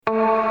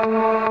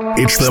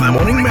It's the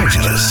Morning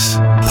Majlis.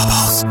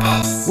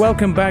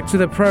 Welcome back to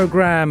the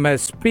program.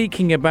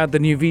 Speaking about the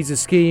new visa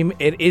scheme,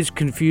 it is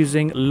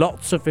confusing.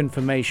 Lots of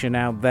information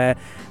out there.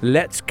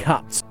 Let's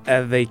cut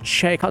to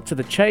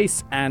the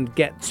chase and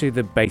get to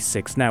the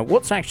basics. Now,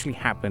 what's actually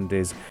happened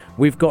is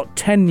we've got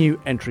 10 new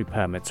entry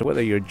permits. So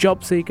whether you're a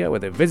job seeker,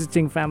 whether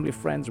visiting family,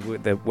 friends,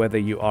 whether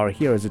you are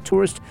here as a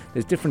tourist,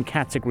 there's different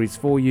categories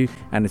for you,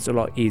 and it's a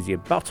lot easier.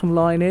 Bottom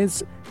line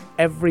is,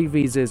 every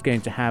visa is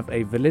going to have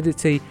a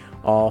validity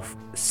of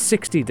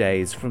 60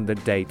 days from the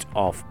date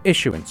of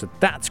issuance. So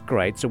that's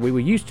great. So we were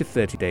used to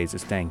 30 days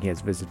of staying here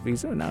as visit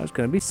visa, and now it's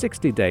going to be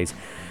 60 days.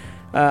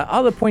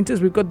 Other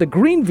pointers, we've got the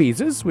green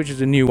visas, which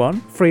is a new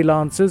one.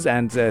 Freelancers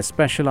and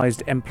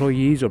specialized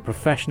employees or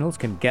professionals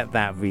can get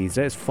that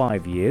visa. It's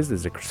 5 years.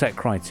 There's a set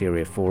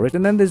criteria for it.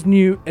 And then there's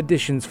new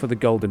additions for the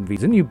golden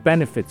visa, new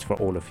benefits for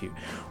all of you.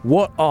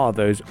 What are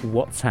those?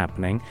 What's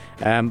happening?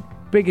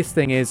 Biggest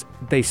thing is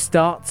they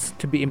start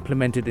to be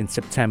implemented in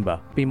September.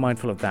 Be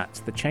mindful of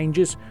that. The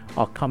changes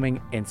are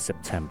coming in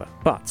September.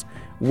 But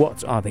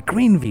what are the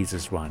green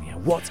visas, Rania?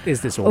 What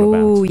is this all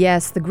about? Oh,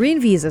 yes, the green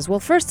visas.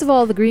 Well, first of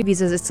all, the green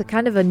visas, it's a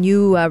kind of a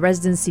new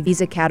residency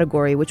visa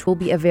category, which will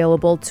be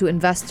available to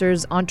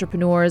investors,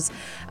 entrepreneurs,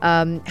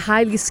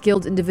 highly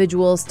skilled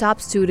individuals, top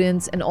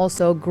students, and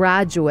also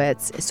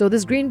graduates. So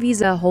this green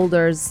visa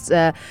holders,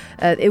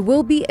 it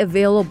will be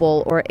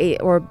available, or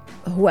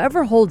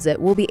whoever holds it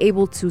will be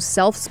able to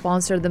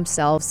self-sponsor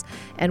themselves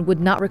and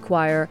would not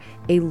require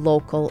a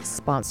local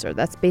sponsor.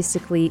 That's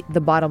basically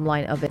the bottom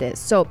line of it is.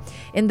 So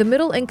in the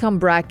middle income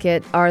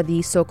bracket are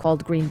the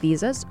so-called green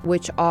visas,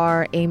 which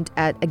are aimed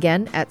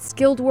at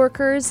skilled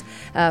workers,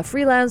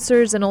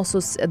 freelancers, and also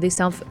the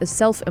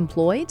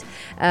self-employed.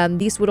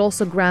 These would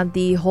also grant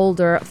the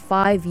holder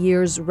 5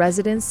 years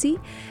residency.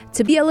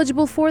 To be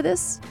eligible for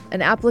this,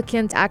 an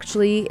applicant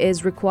actually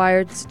is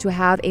required to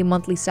have a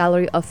monthly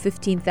salary of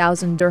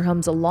 15,000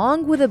 dirhams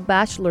along with a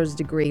bachelor's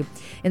degree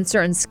in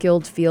certain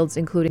skilled fields,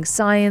 including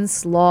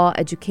science, law,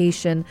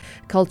 education,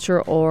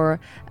 culture, or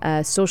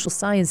social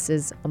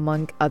sciences,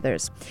 among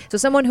others. So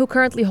someone who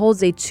currently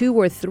holds a 2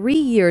 or 3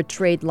 year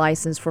trade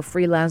license for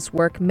freelance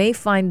work may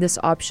find this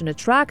option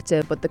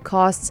attractive, but the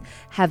costs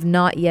have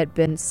not yet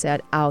been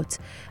set out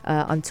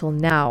until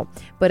now.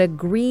 But a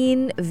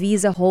green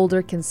visa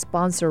holder can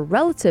sponsor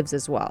relatives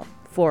as well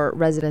for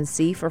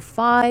residency for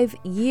 5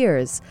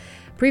 years.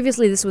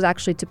 Previously, this was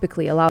actually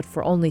typically allowed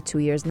for only 2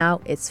 years.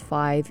 Now it's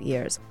 5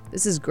 years.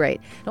 This is great.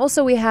 And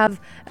also we have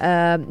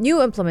new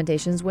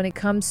implementations when it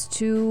comes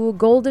to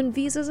golden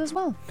visas as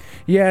well.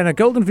 Yeah, and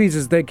golden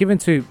visas, they're given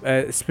to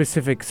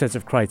specific sets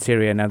of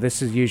criteria. Now,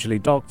 this is usually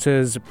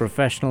doctors,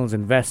 professionals,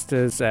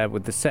 investors,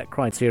 with the set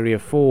criteria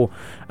for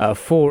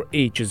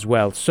each as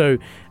well. So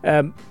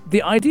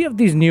the idea of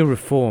these new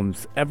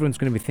reforms, everyone's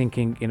going to be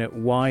thinking,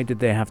 why did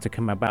they have to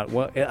come about?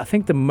 Well, I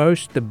think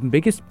the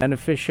biggest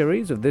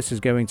beneficiaries of this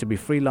is going to be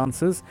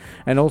freelancers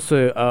and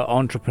also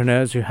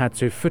entrepreneurs who had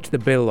to foot the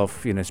bill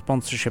of,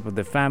 sponsorship of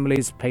their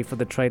families, pay for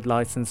the trade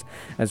license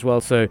as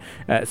well. So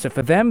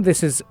for them,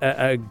 this is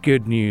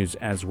good news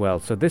as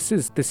well. So this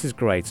is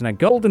great. Now,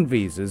 golden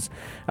visas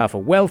are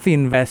for wealthy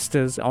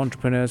investors,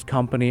 entrepreneurs,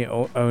 company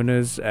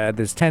owners.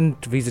 There's 10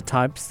 visa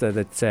types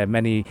that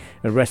many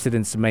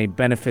residents may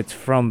benefit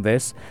from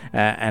this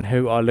and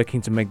who are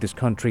looking to make this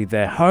country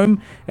their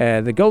home.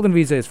 The golden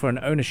visa is for an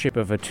ownership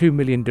of 2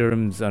 million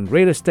dirhams on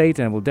real estate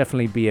and will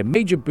definitely be a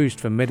major boost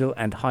for middle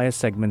and higher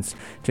segments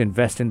to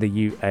invest in the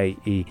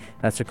UAE.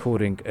 That's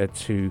according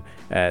to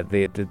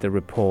the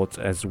report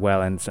as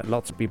well, and so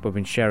lots of people have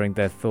been sharing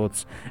their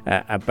thoughts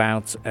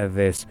about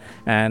this.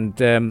 And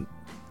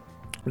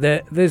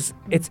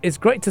it's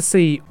great to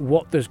see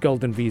what this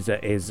golden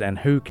visa is and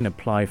who can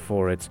apply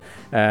for it.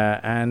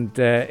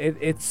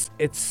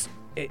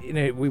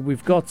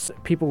 We've got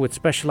people with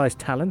specialized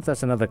talents.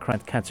 That's another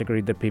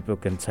category that people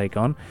can take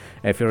on.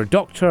 If you're a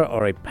doctor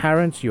or a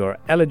parent, you are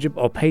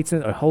eligible,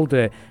 or hold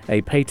a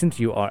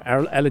patent, you are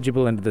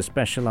eligible under the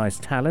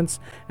specialized talents,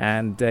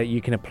 and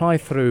you can apply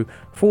through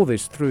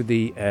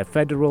the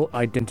Federal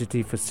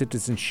Identity for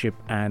Citizenship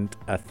and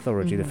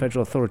Authority. The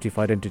Federal Authority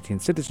for Identity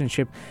and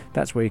Citizenship,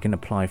 that's where you can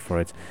apply for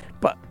it.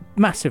 But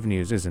massive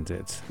news, isn't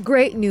it?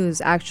 Great news,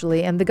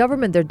 actually. And the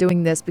government, they're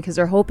doing this because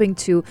they're hoping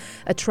to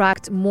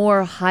attract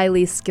more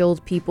highly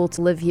skilled people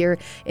to live here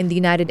in the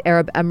United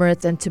Arab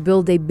Emirates and to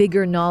build a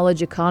bigger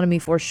knowledge economy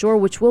for sure,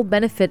 which will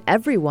benefit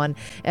everyone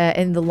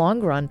in the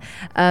long run.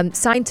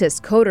 Scientists,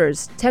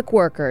 coders, tech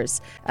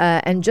workers,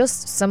 and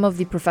just some of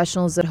the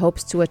professionals it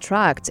hopes to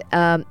attract.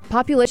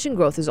 Population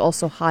growth is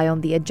also high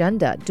on the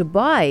agenda.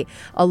 Dubai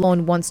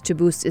alone wants to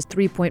boost its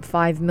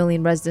 3.5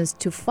 million residents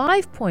to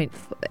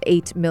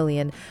 5.8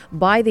 million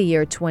by the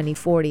year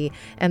 2040.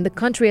 And the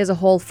country as a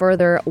whole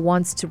further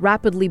wants to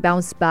rapidly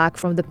bounce back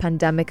from the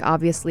pandemic,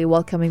 obviously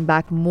welcoming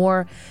back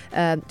more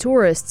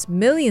tourists,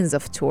 millions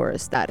of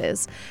tourists, that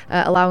is,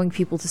 allowing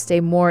people to stay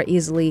more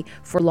easily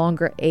for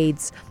longer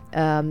aids.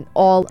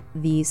 All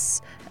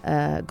these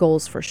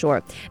goals for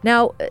sure.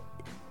 Now,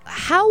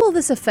 how will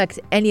this affect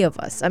any of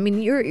us? I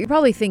mean, you're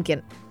probably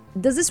thinking,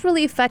 does this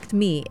really affect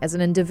me as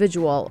an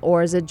individual,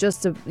 or is it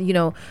just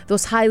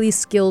those highly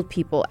skilled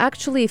people?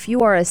 Actually, if you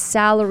are a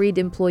salaried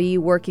employee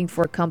working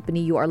for a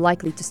company, you are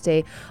likely to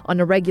stay on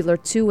a regular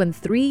 2 and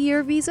 3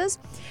 year visas.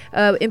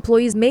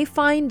 Employees may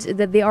find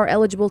that they are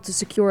eligible to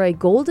secure a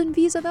golden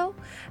visa, though,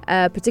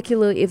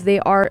 particularly if they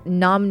are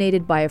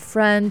nominated by a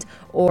friend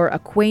or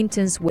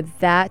acquaintance with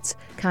that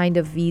kind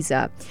of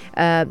visa.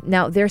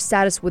 Now, their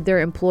status with their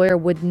employer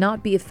would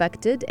not be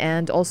affected,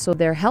 and also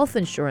their health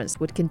insurance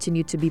would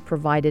continue to be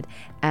provided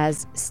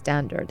as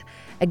standard.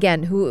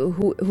 Again,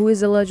 who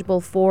is eligible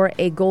for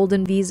a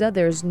golden visa?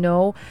 There's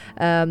no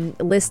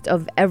list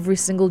of every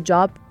single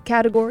job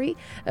category,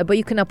 but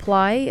you can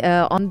apply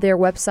on their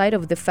website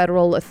of the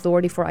Federal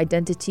Authority for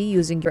Identity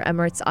using your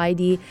Emirates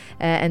ID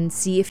and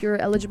see if you're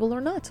eligible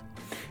or not.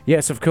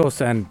 Yes, of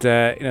course, and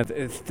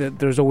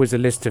there's always a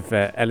list of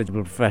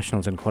eligible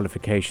professionals and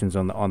qualifications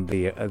on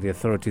the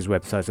authority's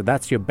website, so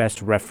that's your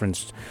best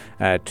reference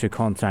to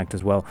contact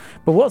as well.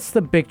 But what's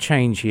the big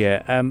change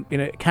here?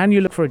 Can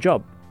you look for a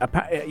job?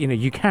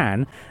 You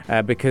can,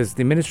 because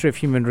the Ministry of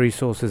Human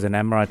Resources and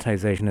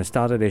Emiratization has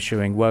started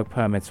issuing work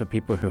permits for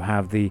people who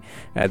have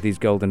these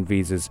golden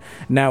visas.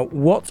 Now,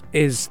 what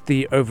is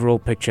the overall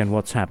picture and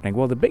what's happening?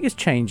 Well, the biggest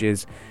change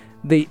is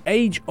the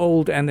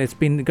age-old, and it's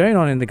been going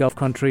on in the Gulf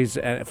countries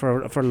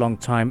for a long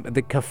time,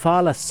 the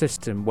kafala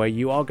system, where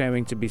you are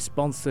going to be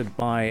sponsored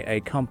by a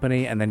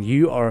company, and then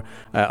you are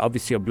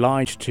obviously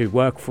obliged to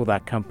work for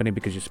that company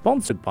because you're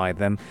sponsored by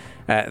them.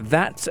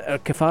 That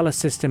kafala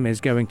system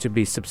is going to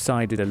be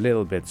subsided a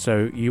little bit.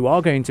 So you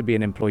are going to be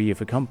an employee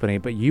of a company,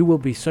 but you will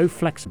be so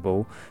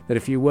flexible that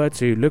if you were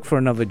to look for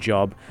another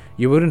job,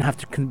 you wouldn't have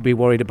to be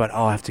worried about,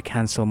 I have to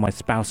cancel my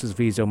spouse's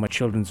visa or my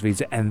children's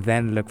visa and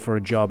then look for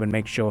a job and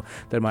make sure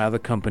that my other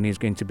company is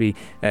going to be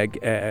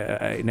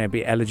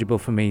eligible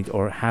for me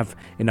or have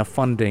enough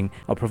funding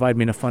or provide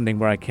me enough funding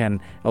where I can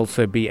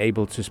also be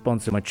able to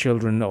sponsor my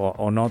children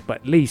or not.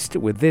 But at least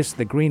with this,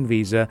 the green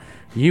visa,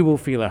 you will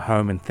feel at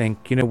home and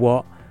think, you know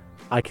what?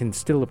 I can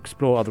still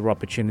explore other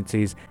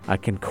opportunities. I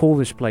can call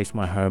this place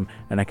my home,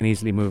 and I can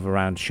easily move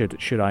around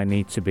should I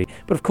need to be.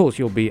 But of course,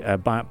 you'll be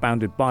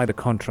bounded by the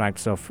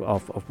contracts of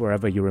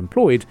wherever you're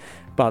employed.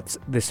 But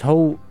this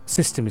whole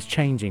system is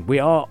changing. We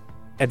are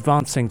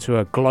advancing to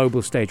a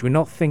global stage. We're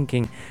not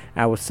thinking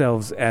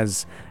ourselves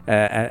as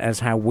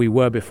how we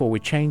were before. We're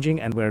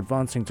changing, and we're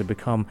advancing to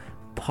become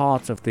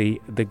part of the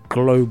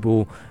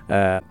global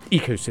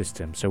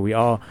ecosystem. So we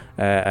are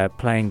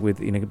playing with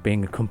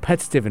being a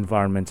competitive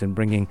environment and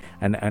bringing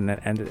and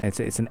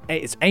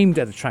it's aimed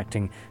at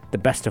attracting the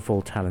best of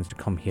all talents to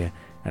come here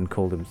and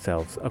call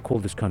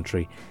this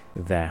country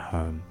their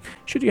home.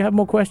 Should you have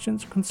more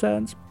questions,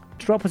 concerns,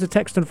 drop us a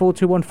text on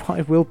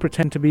 4215. We'll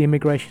pretend to be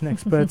immigration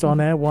experts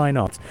on air. Why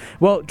not?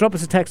 Well, drop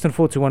us a text on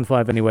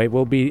 4215 anyway.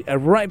 We'll be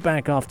right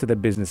back after the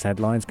business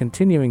headlines,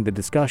 continuing the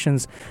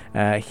discussions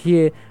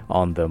here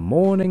on the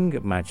Morning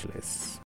Majlis.